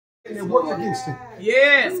And it worked against him.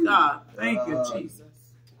 Yes, God. Thank you, Jesus.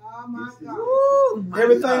 Oh my God. Woo, my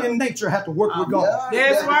Everything God. in nature had to work with God.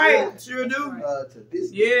 That's right. Sure do.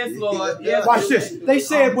 Yes, Lord. Yes. Watch this. They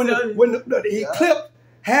said when the eclipse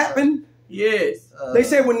happened. Yes. They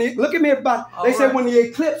said when the, look at me, everybody. They said when the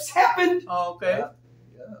eclipse happened. Okay.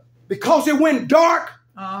 Because it went dark.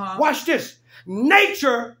 Watch this.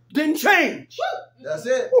 Nature didn't change. That's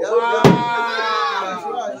it. Wow.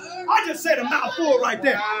 I just said a mouthful right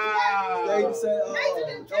there. Wow.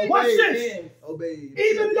 Watch this.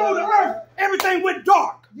 Even though the earth, everything went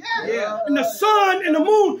dark. Yeah. And the sun and the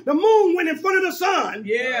moon went in front of the sun.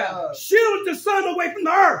 Yeah. Shielded the sun away from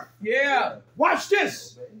the earth. Yeah. Watch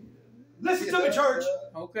this. Listen to me, church.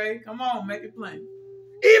 Okay, come on, make it plain.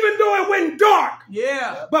 Even though it went dark.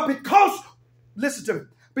 Yeah. But because, listen to me,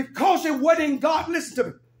 because it wasn't in God, listen to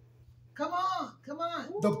me. Come on, come on.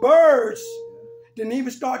 The birds didn't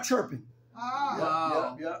even start chirping.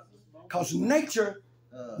 Wow. Because nature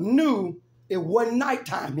knew it wasn't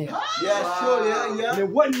nighttime yet. Yeah, sure, yeah. And it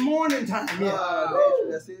wasn't morning time yet.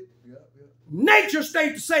 That's it. Nature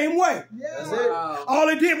stayed the same way. That's it. All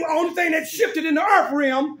it did, the only thing that shifted in the earth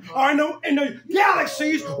realm or in the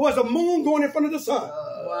galaxies was a moon going in front of the sun.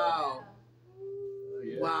 Wow.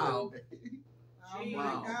 Wow. Oh my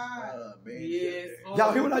God. Yes.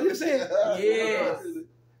 Y'all hear what I just said? Yes.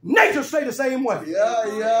 Nature stayed the same way. Yeah.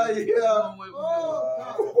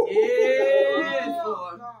 Oh, Yes,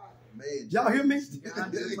 Lord. Y'all hear me?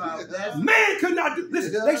 That's Man could not do.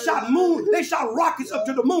 Listen, they shot rockets up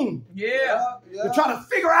to the moon yeah. to try to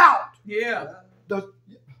figure out Yeah. the.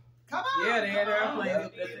 come on. Yeah, they had airplanes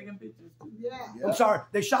up there taking pictures. Yeah. I'm sorry,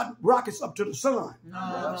 they shot rockets up to the sun. No.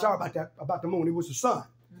 I'm sorry about that, about the moon. It was the sun.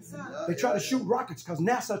 They tried to shoot rockets because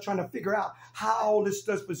NASA trying to figure out how all this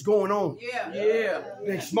stuff was going on. Yeah.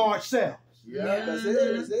 They smart cells. Yeah, that's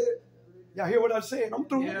it. Y'all hear what I said? I'm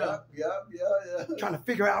through. Yeah. Trying to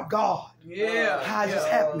figure out God. Yeah. How is this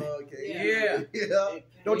happening? Yeah.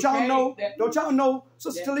 Don't y'all know? Don't y'all know,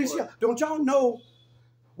 Sister Talicia? Don't y'all know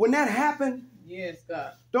when that happened? Yes,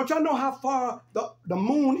 God. Don't y'all know how far the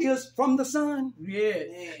moon is from the sun? Yes.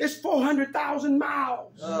 It's 400,000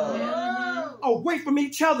 miles away from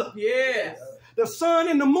each other. Yes. The sun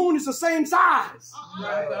and the moon is the same size.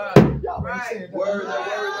 My God. Y'all Right. saying that. Word.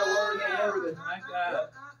 My God.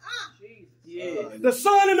 Yes. The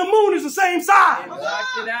sun and the moon is the same size.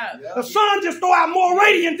 Knocked it out. The sun just throw out more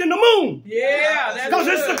radiant than the moon. Yeah. That's Because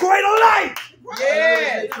it's the good. greater light.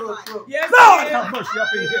 Yes. Yes. Lord have mercy up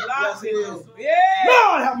in here. Yeah.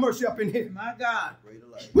 Lord have mercy up in here. My God.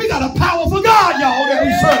 We got a powerful God, y'all, that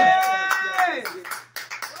we serve. Yes.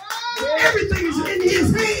 Everything is in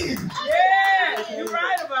his hand. Yeah. You're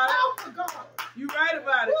right about it. You're right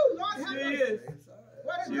about it.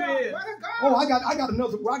 Sure is. Oh, I got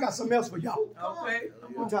another. I got something else for y'all. Okay.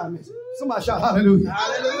 One time, miss. Somebody shout hallelujah.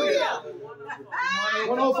 Hallelujah.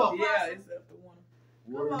 104. Yeah, it's up to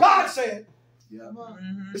one. God said,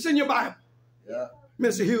 Mm-hmm. it's in your Bible. Yeah.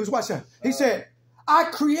 Mr. Hughes, watch that. He said, I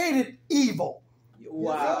created evil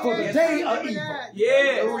Wow. for the day of evil.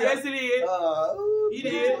 Yes. Yes, it is. He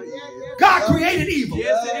did. God created evil.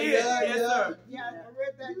 Yes, it is. Yes, sir. Yeah, I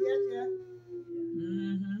read that. Yes.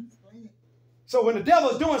 Mm-hmm. So when the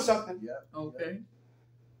devil's doing something, Okay.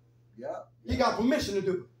 he got permission to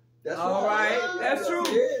do it. That's All right. That's true.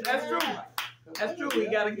 That's true. That's true. He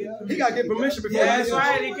got to get permission. He got to get permission before Yeah, he that's does right.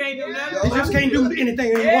 something. He can't do nothing. He just can't do anything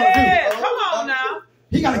he want to Yeah. do. Come on now.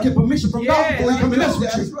 He got to get permission from God before he come and mess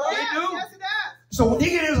with you. He do. Yes, it does. So when he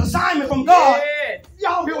get his assignment from God, Yes.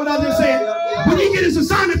 y'all hear what I just said? When he get his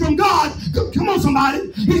assignment from God, come on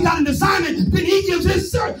somebody, he's got an assignment, then he gives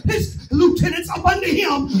his lieutenants up under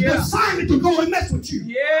him the assignment to go and mess with you.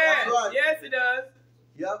 Yes. Right. Yes, it does.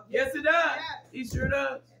 Yep. Yes, it does. He sure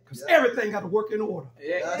does. Because everything got to work in order.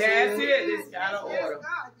 That's it. It's got to Yes, order.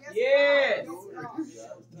 God. Yes. God.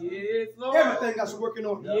 Yes, Lord. Everything got to work in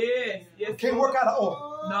order. Yes. Yes. Can't work out of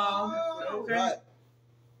order. No. Okay. Right.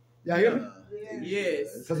 Y'all hear me?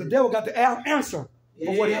 Yes. Because the devil got the answer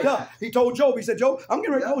for what he does. He told Job, he said, Job, I'm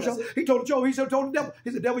getting ready to close y'all. He told Job, he told the devil,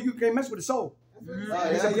 he said, devil, you can't mess with his soul. He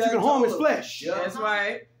said, but you can harm his flesh. That's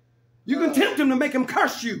right. You can tempt him to make him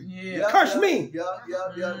curse you. Yeah. Curse me.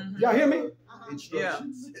 Y'all hear me?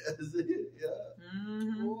 Instructions. Yeah.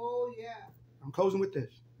 Mm-hmm. Oh, yeah. I'm closing with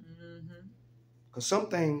this. Because some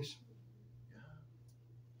things,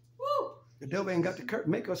 the devil ain't got to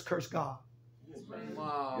make us curse God.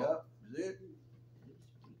 Wow. Yep.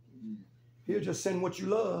 He'll just send what you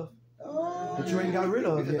love that you ain't got rid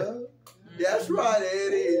of yet. That's right,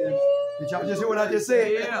 it is. Did y'all just hear what I just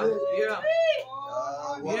said? Yeah.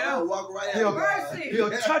 Walk right out.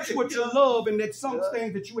 He'll touch what you love, and there's some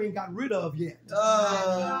things that you ain't got rid of yet.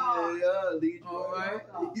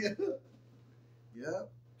 Yeah. Yeah.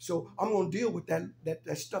 So I'm going to deal with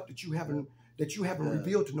that stuff that you haven't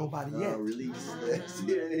revealed to nobody yet. Release.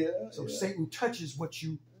 Yeah. So Satan touches what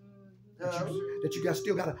you that you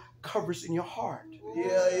still got to cover in your heart.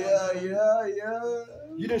 Yeah.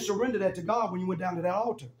 You didn't surrender that to God when you went down to that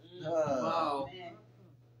altar. Wow.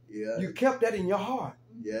 Yeah. You kept that in your heart.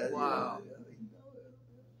 Yeah. Wow.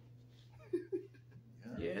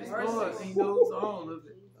 Yeah. Yes, Lord. He knows all of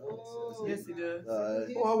it. Yes, he does.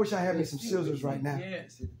 Oh, I wish I had me some scissors right now.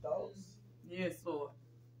 Yes. Yes, Lord.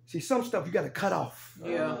 See, some stuff you got to cut off.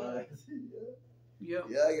 Yeah. Yep.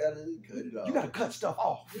 Yeah, I got to cut it off. You got to cut stuff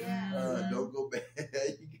off. Don't go back. There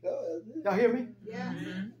you go. Y'all hear me? Yeah.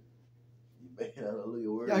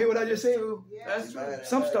 Hallelujah. Y'all hear what I just said? That's true.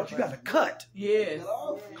 Some stuff you got to cut. Yes.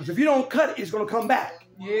 Because if you don't cut it, it's going to come back.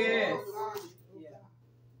 Yes.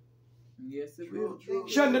 Yes, it will.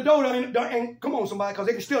 Shutting the door ain't come on, somebody, because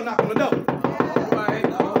they can still knock on the door.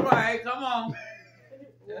 All right. Come on.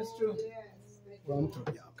 That's true. Well, I'm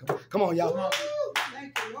through, y'all. Come on, y'all.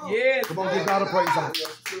 Yes. Come on, give God a praise off.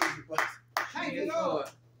 Thank you, Yes, Lord. Lord.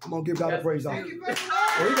 Come on, give God a praise off. Thank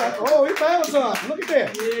you, He found something. Look at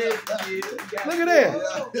that. Yes. Look at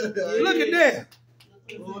that. Look at that.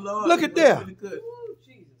 Oh, Lord. Look at that. Really good.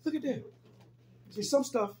 Look at that. See, some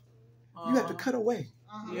stuff you have to cut away.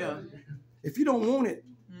 Yeah. If you don't want it,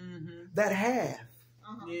 that half,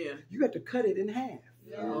 Yeah. you have to cut it in half.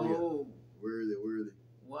 Oh. Worthy.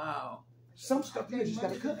 Wow. Some stuff you just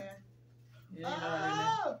got to cut.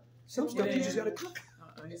 Yeah. Some stuff you just got to cut.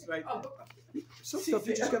 He's right there. Some stuff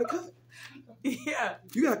you just got to cut. Yeah.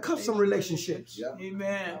 You got to cut some relationships. Yeah.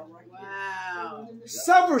 Amen. Wow.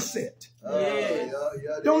 Sever it. Yes.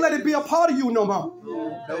 Don't let it be a part of you no more.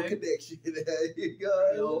 No Okay. connection. There you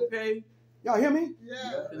go. Okay. Y'all hear me?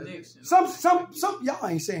 Yeah. Connection. Some y'all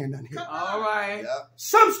ain't saying nothing here. All right. Yeah.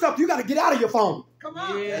 Some stuff you got to get out of your phone. Come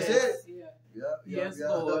on. Yes. That's it. Yeah. Yeah. Yes,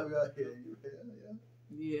 Lord. Yeah.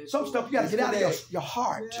 Yes. Some stuff you got to get out of your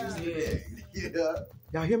heart. Yes. Yeah.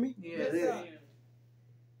 Y'all hear me? Yes. Yeah.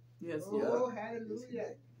 Yes. Oh,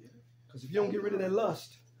 hallelujah. Because if you don't get rid of that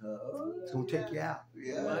lust, it's going to take you out.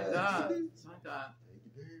 Yeah. My God. My God.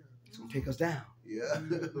 It's going to take us down. Yeah.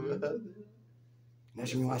 And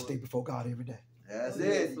that's why I stay before God every day. That's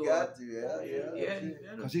it. You got to. Yeah. Yeah.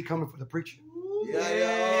 Because he's coming for the preacher. Yeah.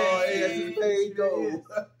 Oh, yeah. There you go.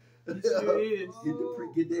 Yes, sure is.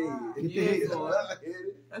 Get the Get the Yes, head. Lord.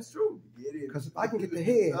 That's true. Get it. Because if I can get the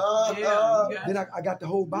head, Yeah. then I got the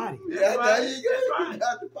whole body. Yeah, right. there you go. That's right.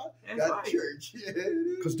 Got That's the right. church.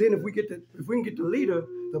 Because then if we can get the leader,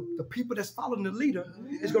 the people that's following the leader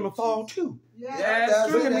is going to fall too.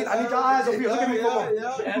 That's Look true. at me. I need your eyes over here. Look at me for a moment. Yeah.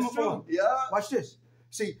 Look at me That's for a moment. Yeah. Watch this.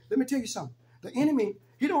 See, let me tell you something. The enemy,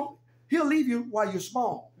 he'll leave you while you're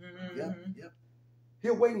small. Yeah.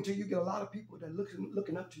 He'll wait until you get a lot of people that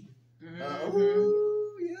looking up to you.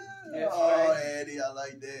 Oh, yeah. That's Oh, right. Eddie, I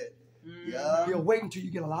like that. Yeah. He'll wait until you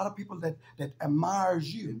get a lot of people that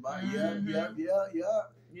admires you.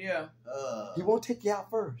 Yeah. He won't take you out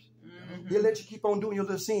first. He'll let you keep on doing your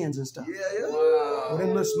little sins and stuff. Yeah. Or them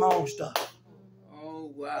little small stuff.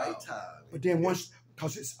 Oh, wow. Right time. But then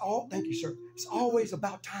because thank you, sir. It's always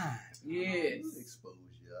about time. Yes. Exposure.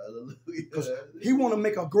 Hallelujah. Because he want to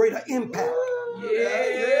make a greater impact.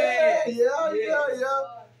 Yeah.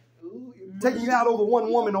 Ooh, Taking you out over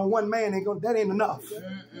one woman or one man that ain't enough.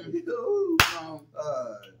 Take it out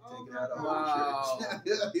of Wow. our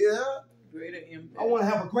church. Yeah. Greater impact. I want to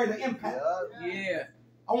have a greater impact. Yeah.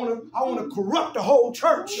 I want to corrupt the whole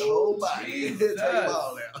church. The whole body. Take Jesus. them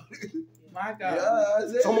all out. My God. Yeah,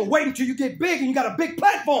 that's it. So I'm going to wait until you get big and you got a big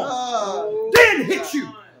platform. Oh, Then hit you.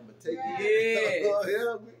 I'm gonna take Yeah. Oh,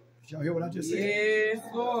 yeah. Y'all hear what I just said? Yes,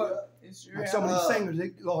 Lord. It's sure. Like some of these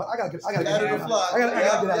singers, Lord, I gotta get out of Scatter the this. flock. I gotta get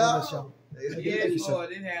out of this, y'all. Yes,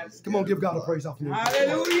 Lord. It happens. Come on, give God a praise off me.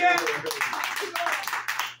 Hallelujah.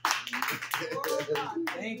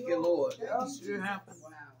 Thank you, Lord. It sure happens.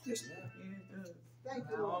 Yeah, it does. Thank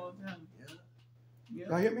you, All Lord. the time.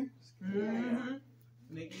 Y'all hear me? Mm-hmm.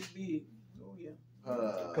 Make it big. Oh, yeah.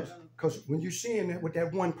 Because when you're seeing that with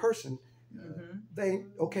that one person,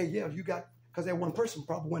 Mm-hmm. you got, because that one person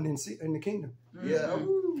probably wasn't in the kingdom. Yeah.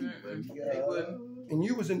 They wouldn't. And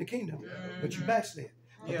you was in the kingdom, but you backslid.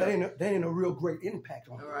 But Yeah. that ain't a real great impact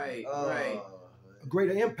on it. Right, right. A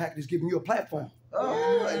greater impact is giving you a platform.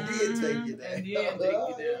 Oh, I did take you down. And then take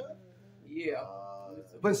you down. Yeah.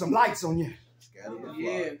 Putting some lights on you.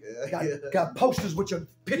 Yeah. Got posters with your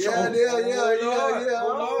picture on it. Yeah.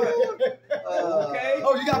 Okay.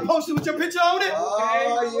 Oh, you got posters with your picture on it?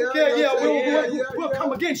 We'll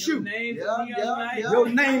come against you. Your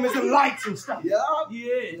name is in lights and stuff. Yes,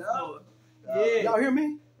 Lord. Yeah. Y'all hear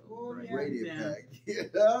me? radio Yeah. pack. Yeah.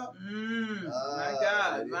 My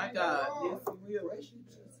God, my God. Yes, he will.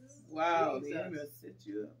 Wow, the enemy will set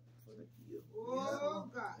you up for the kill. Oh,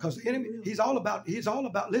 God. Because the enemy, he's all about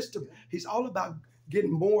listen, he's all about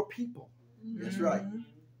getting more people. That's right.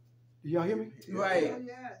 Y'all hear me? Right. Oh,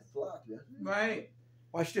 yes. Flock, yeah. Right.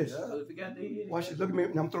 Watch this. Yeah. So if you got the hit, Watch this. Look at me.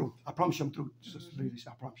 And I'm through. I promise you I'm through. Sister ladies,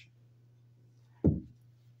 I promise you.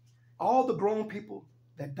 All the grown people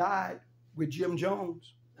that died with Jim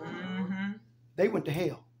Jones, they went to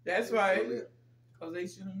hell. That's right. Because they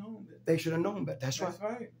should have known better. They should have known better. That's right. That's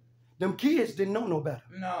right. Them kids didn't know no better.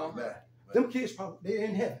 No. Them kids probably, they're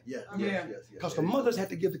in heaven. Yeah. Yeah. Because the mothers had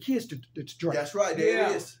to give the kids to drink. That's right. There Yeah.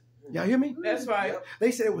 it is. Y'all hear me? That's right.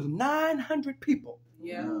 They said it was 900 people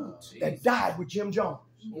Yeah. that died with Jim Jones.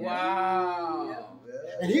 Wow.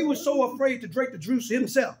 And he was so afraid to drink the juice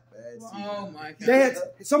himself. Oh my God. They had,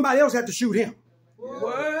 somebody else had to shoot him.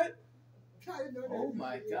 What? I didn't know that. Oh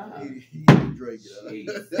my God. He didn't drink it.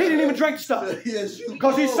 Jeez. He didn't even drink the stuff. Yes, you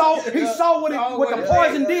Because he saw what the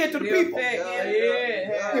poison did to the people.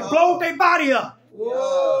 Yeah. It blowed their body up.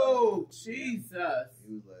 Whoa. Jesus.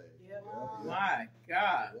 He was like, My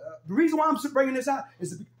God. The reason why I'm bringing this out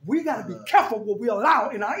is that we got to be careful what we allow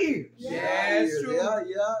in our ears. Yeah, that's true.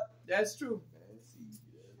 Yeah. That's true.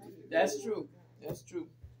 That's true. That's true.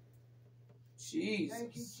 Jesus.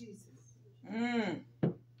 Thank you, Jesus.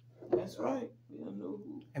 That's right. We don't know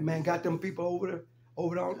who. And man got them people over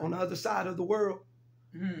there on the other side of the world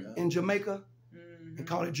in Jamaica and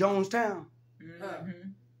call it Jonestown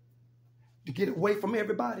to get away from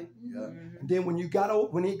everybody. Yeah. And then when he got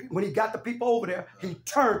the people over there, he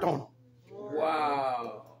turned on them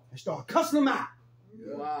Wow. and started cussing them out.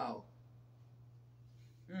 Wow.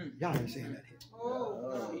 Y'all ain't saying that here.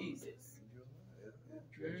 Oh, Jesus.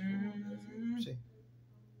 See,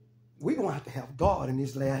 we're going to have God in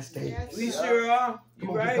these last days. yes. We sure are. Come You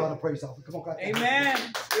on, give right. God a praise offering. Come on, clap your hands.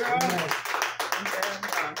 Amen. Sure are. Amen.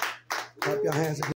 Amen. Clap your hands.